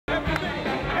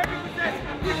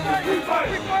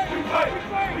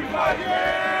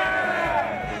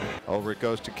Over it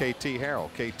goes to KT Harrell.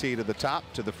 KT to the top,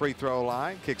 to the free throw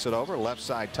line, kicks it over, left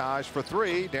side Taj for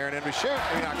three. Darren Henry shoot,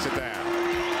 he knocks it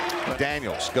down.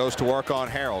 Daniels goes to work on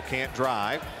Harrell, can't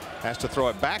drive, has to throw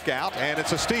it back out, and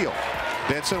it's a steal.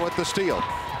 Denson with the steal.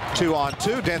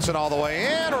 2-on-2, Denson all the way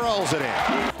in, rolls it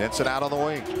in. Denson out on the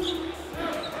wing.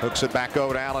 Hooks it back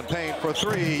over to Alan Payne for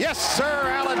three. Yes, sir,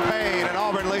 Alan Payne, and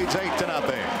Auburn leads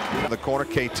 8-0. In the corner,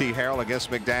 KT Harrell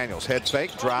against McDaniels. Head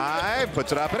fake, drive,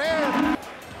 puts it up and in.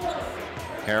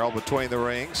 Harrell between the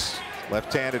rings,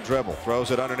 left-handed dribble, throws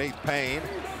it underneath Payne.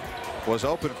 Was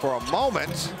open for a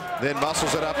moment, then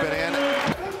muscles it up and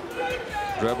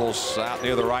in. Dribbles out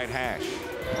near the right hash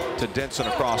to Denson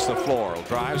across the floor.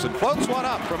 Drives and floats one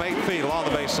up from 8 feet along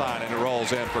the baseline, and it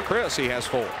rolls in for Chris. He has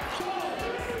 4.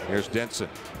 Here's Denson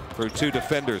through 2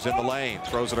 defenders in the lane.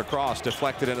 Throws it across,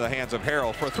 deflected into the hands of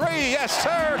Harrell for 3. Yes,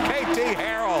 sir! KT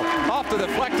Harrell off the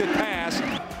deflected pass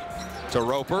to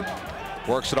Roper.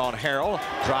 Works it on Harrell,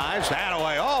 drives,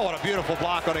 Attaway. Oh, what a beautiful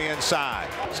block on the inside.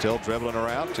 Still dribbling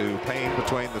around to Payne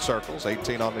between the circles.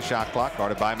 18 on the shot clock,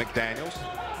 guarded by McDaniels.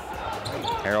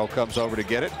 Harrell comes over to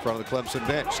get it in front of the Clemson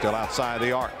bench, still outside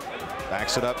the arc.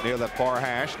 Backs it up near the far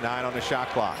hash, 9 on the shot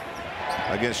clock.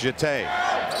 Against Jete.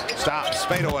 Stops,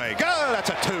 fade away. Good, that's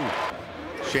a 2.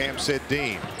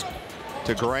 Shamsuddin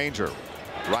to Granger.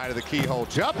 Right of the keyhole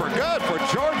jumper, good for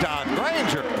Jordan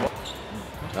Granger.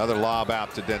 Another lob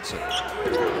out to Denson.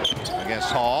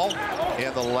 Against Hall.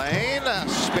 In the lane.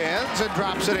 Spins and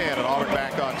drops it in. And Auburn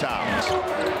back on top.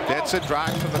 Denson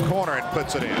drives from the corner and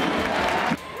puts it in.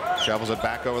 Shovels it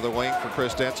back over the wing for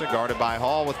Chris Denson. Guarded by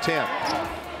Hall with 10.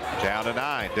 Down to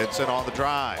 9. Denson on the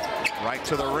drive. Right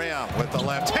to the rim with the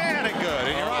left hand and good.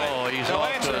 And you're right. Oh, he's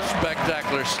off to a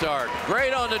spectacular start.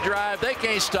 Great on the drive. They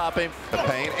can't stop him. The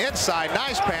Payne inside.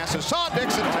 Nice pass. Saw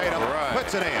Dixon Tatum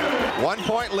puts it in.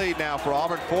 1-point lead now for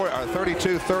Auburn.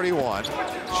 32-31.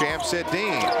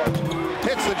 Shamsuddin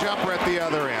hits the jumper at the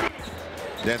other end.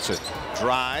 Denson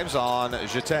drives on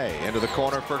Jete into the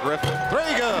corner for Griffin. 3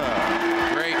 good.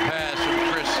 Great pass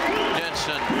from Chris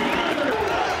Denson.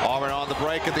 Auburn on the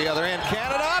break at the other end.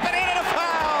 Canada up and in, and a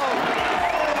foul.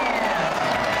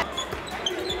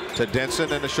 To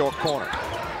Denson in the short corner.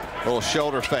 Little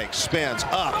shoulder fake. Spins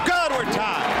up. Good. We're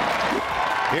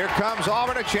tied. Here comes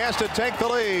Auburn. A chance to take the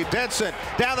lead. Denson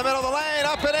down the middle of the lane.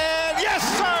 Up and in. Yes,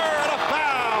 sir. And a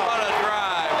foul. What a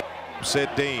drive.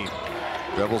 Shamsuddin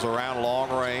dribbles around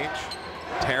long range.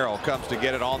 Harrell comes to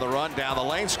get it on the run. Down the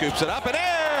lane. Scoops it up and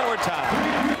in. We're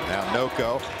tied. Now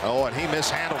Noko. Oh, and he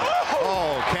mishandled it.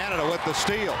 Oh, Canada with the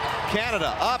steal.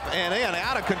 Canada up and in,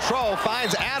 out of control,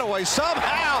 finds Attaway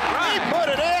somehow. He put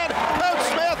it in. Coach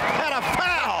Smith and a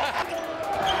foul.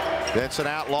 Denson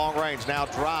out long range, now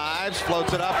drives,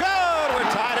 floats it up. Good,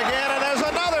 we're tied again, and there's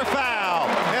another foul.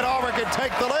 And Auburn can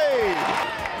take the lead.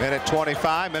 Minute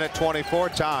 25, minute 24,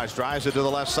 Taj drives it to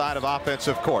the left side of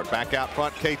offensive court. Back out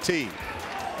front, KT.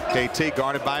 KT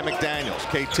guarded by McDaniels.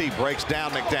 KT breaks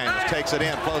down McDaniels, takes it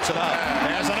in, floats it up.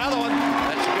 There's another one.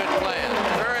 That's a good plan.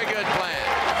 Very good plan.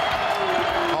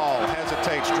 Hall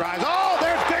hesitates, drives. Oh,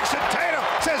 there's Dixon Tatum.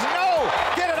 Says no,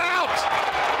 get it out.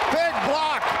 Big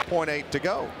block. 0.8 to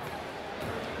go.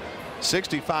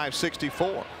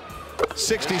 65-64.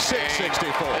 66-64.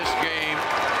 This game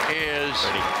is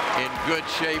in good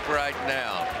shape right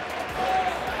now.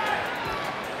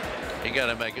 He got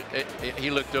to make it. He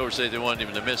looked over and said they wanted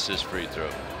him to miss this free throw.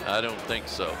 I don't think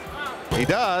so. He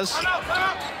does.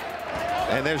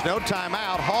 And there's no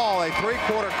timeout. Hall, a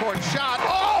 3/4 court shot.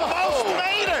 Almost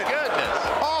made it. Goodness.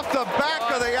 Off the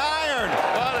back of the iron.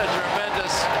 What a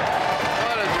tremendous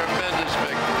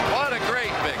victory. What a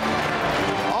great victory.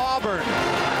 Auburn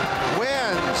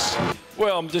wins.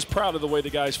 Well, I'm just proud of the way the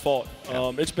guys fought.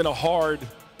 It's been a hard,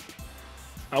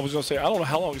 I was going to say, I don't know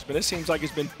how long it's been. It seems like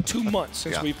it's been 2 months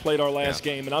since we played our last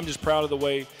game, and I'm just proud of the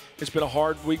way it's been a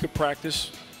hard week of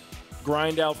practice.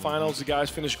 Grind out finals. The guys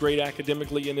finished great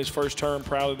academically in this first term.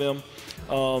 Proud of them.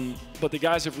 But the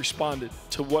guys have responded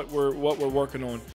to what we're working on.